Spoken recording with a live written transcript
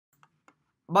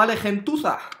Vale,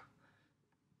 gentuza.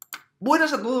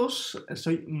 Buenas a todos,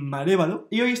 soy Marévalo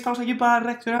y hoy estamos aquí para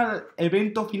reaccionar al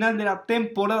evento final de la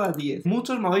temporada 10.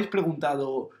 Muchos me habéis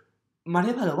preguntado,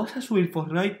 Marévalo, ¿vas a subir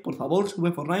Fortnite? Por favor,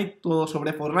 sube Fortnite, todo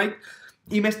sobre Fortnite.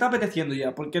 Y me está apeteciendo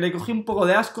ya, porque le cogí un poco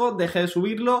de asco, dejé de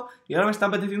subirlo y ahora me está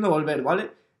apeteciendo volver,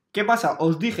 ¿vale? ¿Qué pasa?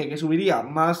 Os dije que subiría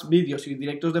más vídeos y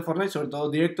directos de Fortnite, sobre todo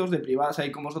directos de privadas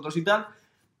ahí con vosotros y tal,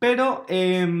 pero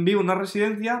vivo en una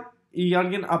residencia y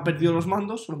alguien ha perdido los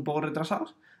mandos, son un poco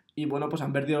retrasados, y bueno, pues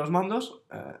han perdido los mandos,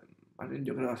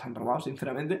 yo creo que los han robado,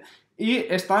 sinceramente, y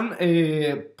están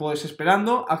pues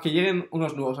esperando a que lleguen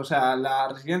unos nuevos, o sea, la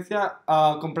residencia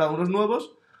ha comprado unos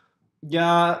nuevos,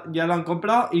 ya lo han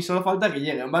comprado y solo falta que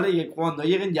lleguen, ¿vale? Y cuando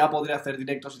lleguen ya podré hacer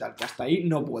directos y tal, que hasta ahí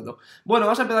no puedo. Bueno,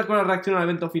 vamos a empezar con la reacción al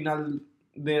evento final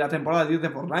de la temporada 10 de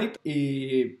Fortnite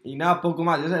y nada, poco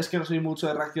más. Ya sabes que no soy mucho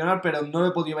de reaccionar, pero no lo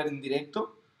he podido ver en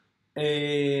directo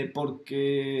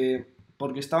porque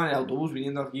estaba en el autobús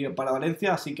viniendo aquí para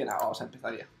Valencia, así que nada, vamos a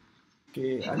empezar ya.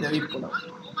 Que añadir por ahora.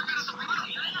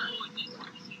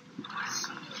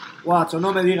 Guacho,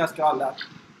 no me digas que va a hablar.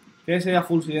 Que ese ya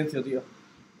full silencio, tío.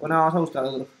 Bueno, vamos a buscar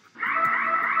otro.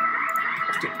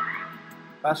 Hostia.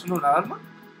 ¿Va a sonar una alarma?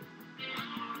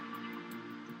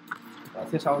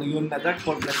 Gracias a Oliver Attack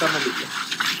por prestarme el vídeo.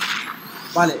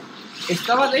 Vale.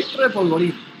 Estaba dentro de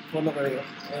polvorín, por lo que veo.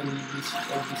 El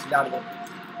misilardo.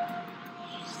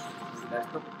 Mira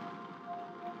esto.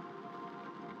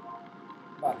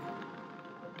 Vale.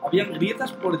 Habían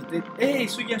grietas por el techo.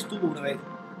 Eso ya estuvo una vez.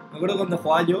 Me acuerdo cuando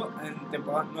jugaba yo en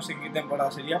temporada, no sé en qué temporada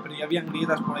sería, pero ya habían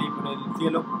grietas por ahí por el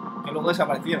cielo que luego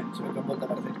desaparecieron, se me han vuelto a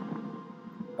aparecer.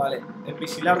 Vale, el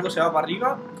misilardo se va para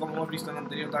arriba, como hemos visto en el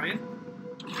anterior también.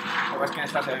 Lo que es que en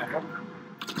esta se ve mejor.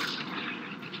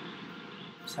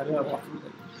 Salió algo azul.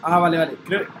 Ah, vale,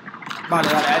 creo. Vale,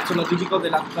 ha hecho lo típico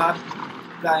de lanzar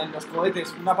en los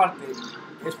cohetes. Una parte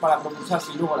es para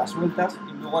propulsarse y luego la sueltas,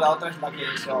 y luego la otra es la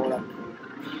que se va a volar.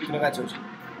 Creo que ha hecho eso.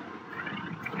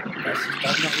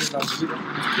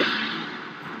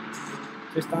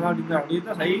 Se están abriendo las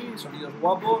grietas ahí, sonidos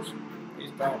guapos. Ahí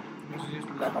está, no sé si es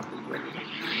la parte del cohete.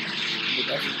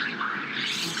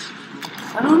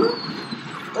 Ah, no.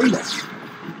 Oiga,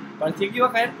 parecía que iba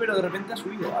a caer, pero de repente ha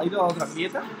subido. Ha ido a otra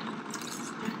grieta.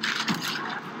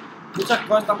 Muchas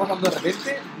cosas están pasando de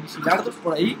repente. Misilardos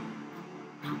por ahí.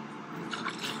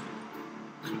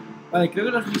 Vale, creo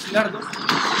que los misilardos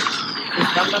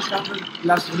están lanzando,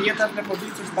 las grietas, mejor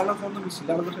dicho, están lanzando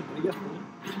misilardos entre ellas,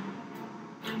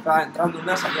 ¿no? Está entrando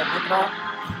una, saliendo otra.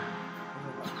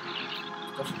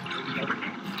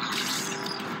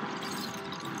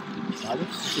 Vale,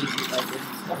 sí,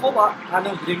 ojo, va. Ah,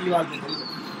 no, creía que iba al meteorito.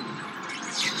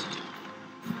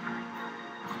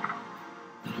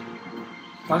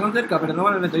 Pasan cerca, pero no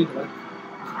van al meteorito, ¿vale?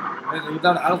 El meteorito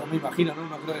algo, me imagino, ¿no?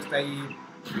 No creo que esté ahí.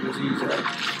 Pero sí, se ve.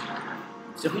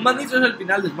 Según me han dicho es el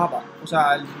final del mapa. O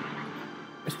sea,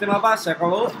 este mapa se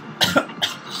acabó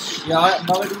y ahora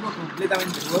va a haber uno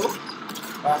completamente nuevo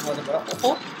para la nueva temporada.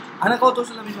 Ojo, han acabado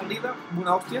todos en la misma grita,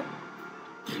 una hostia.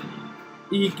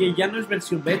 Y que ya no es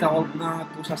versión beta o alguna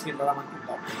cosa así rara me han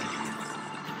contado.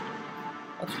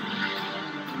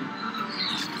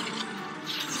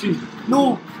 Sí,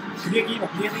 no, creía que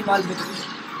iba al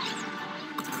meteorito.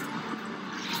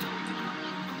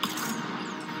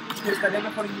 Estaría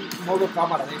mejor en modo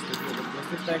cámara de esto, tío,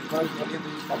 porque este está corriendo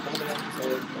y tampoco tenemos que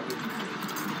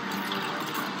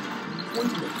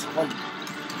saber.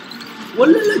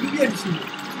 ¡Hola la lluvia encima!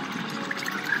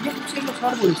 Ya puse los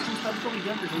árboles, tío, están todo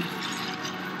brillantes ahí.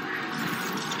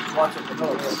 Guacho, que no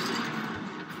lo veo,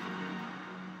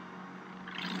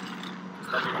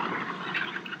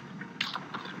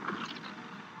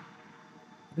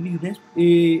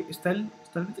 tío. ¿Está el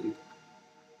meteorito?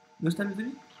 ¿No está el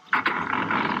meteorito?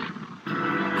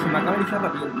 Se me acaba de erizar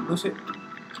la piel, no sé.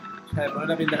 O sea, de poner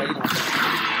la piel de gallina.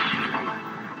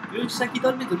 Creo que se ha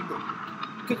quitado el meteorito.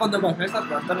 Que cuando pasan estas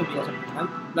cosas tan locas al final,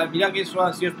 mira que eso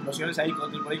han sido explosiones ahí,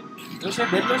 cosas por ahí. No sé,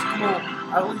 verlo es como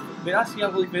algo, ver así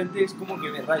algo diferente es como que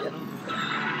me raya, ¿no?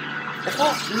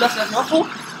 ¡Ojo! Un láser hacia abajo.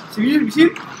 Se viene el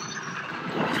misil.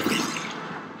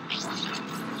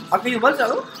 Ha caído balsa,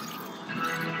 ¿no?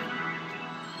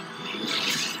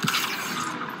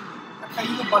 Ha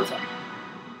caído balsa.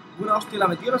 Una hostia la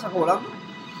metió, la sacó volando.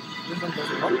 No es tanto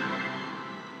igual.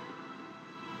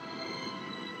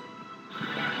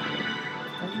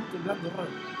 Está ahí temblando raro.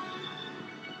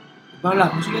 Bueno, la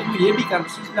música es muy épica, no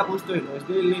sé si la ha puesto él, es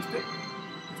del este.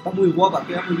 Está muy guapa,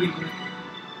 queda muy bien con esto.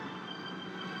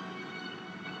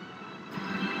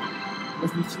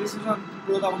 Los misiles se han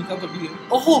protagonizado todo el vídeo.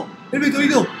 ¡Ojo! ¡El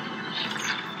meteorito!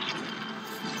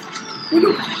 Bueno,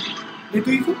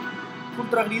 meteorito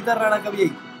contra grieta rara que había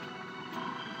ahí.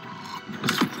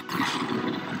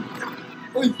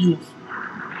 ¡Ay, Dios!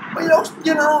 ¡Ay, la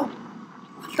hostia, nada!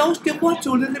 ¡La hostia,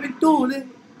 guacho! ¡Le reventó, le!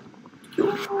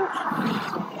 ¡Dios!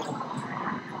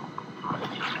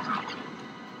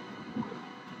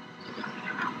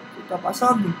 ¿Qué está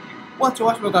pasando? Guacho,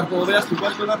 va a explotar todo, verás tú, va a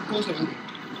explotar todo seguro.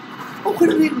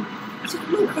 ¡Agujero negro! ¡Sí,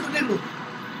 un agujero negro!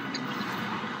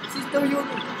 ¡Sí, estaba yo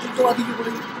un tomatillo por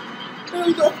ahí!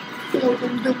 ¡Ay, no!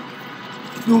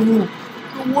 ¡No, no!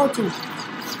 ¡No, guacho!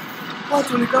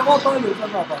 ¡Guacho, le cago a palos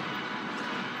al mapa!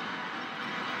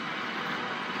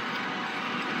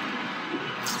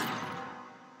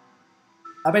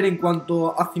 A ver, en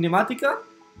cuanto a cinemática,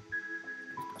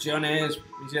 explosiones,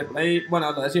 misiles por ahí,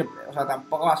 bueno, lo de siempre. O sea,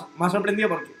 tampoco me ha sorprendido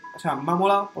porque, o sea, me ha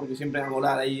molado porque siempre me ha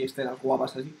molado ahí escenas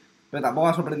guapas así, pero tampoco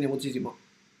me ha sorprendido muchísimo.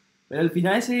 Pero el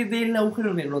final ese del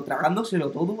agujero negro tragándoselo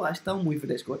todo ha estado muy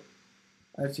fresco, ¿eh?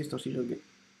 A ver si esto sigue o qué.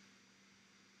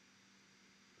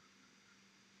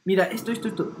 Mira, esto es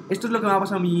lo que me ha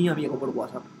pasado a mi amigo por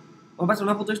WhatsApp. Me ha pasado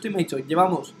una foto de esto y me ha dicho,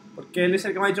 llevamos, porque él es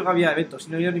el que me ha dicho que había eventos,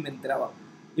 si no yo ni me enteraba.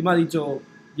 Y me ha dicho,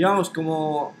 llevamos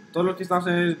como, todos los que estamos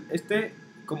en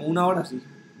como una hora así.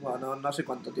 Bueno, no sé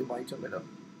cuánto tiempo ha dicho, pero...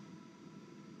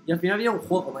 Y al final había un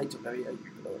juego, me ha dicho que había ahí,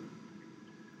 pero...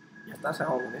 Ya está, se ha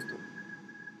acabado con esto.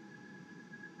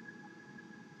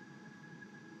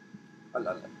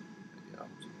 Hala, hala.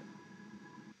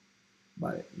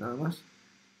 Vale, nada más.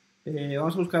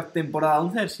 Vamos a buscar temporada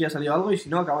 11, a ver si ha salido algo. Y si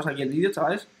no, acabamos aquí el vídeo,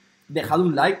 chavales. Dejad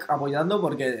un like apoyando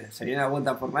porque se viene la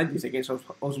vuelta a Fortnite. Y sé que eso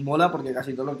os mola porque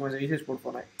casi todo lo que me seguís es por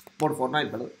Fortnite. Por Fortnite,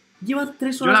 perdón. Lleva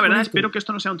 3 horas. Yo la verdad espero que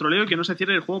esto no sea un troleo y que no se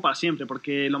cierre el juego para siempre.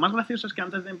 Porque lo más gracioso es que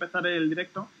antes de empezar el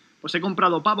directo, pues he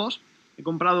comprado pavos. He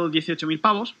comprado 18.000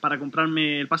 pavos para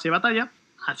comprarme el pase de batalla.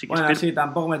 Así que bueno, espero... sí,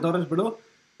 tampoco me torres, bro.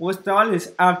 Pues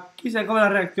chavales, aquí se acaba la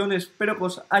reacción. Espero que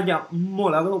os haya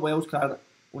molado. Voy a buscar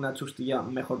una chustilla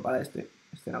mejor para este.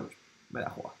 Este no me la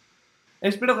juega.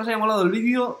 Espero que os haya molado el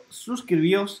vídeo.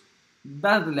 Suscribíos,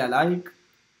 dadle a like.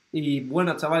 Y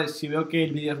bueno, chavales, si veo que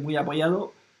el vídeo es muy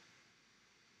apoyado.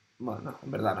 Bueno, no,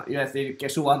 en verdad no. Iba a decir que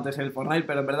subo antes el Fortnite,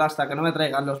 pero en verdad hasta que no me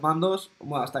traigan los mandos,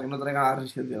 bueno, hasta que no traigan la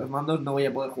resistencia de los mandos, no voy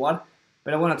a poder jugar.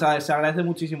 Pero bueno, chavales, se agradece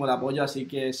muchísimo el apoyo, así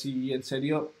que si en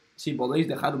serio, si podéis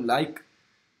dejar un like,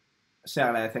 se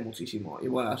agradece muchísimo. Y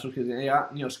bueno, la suscripción ya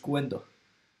ni os cuento.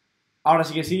 Ahora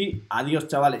sí que sí, adiós,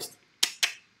 chavales.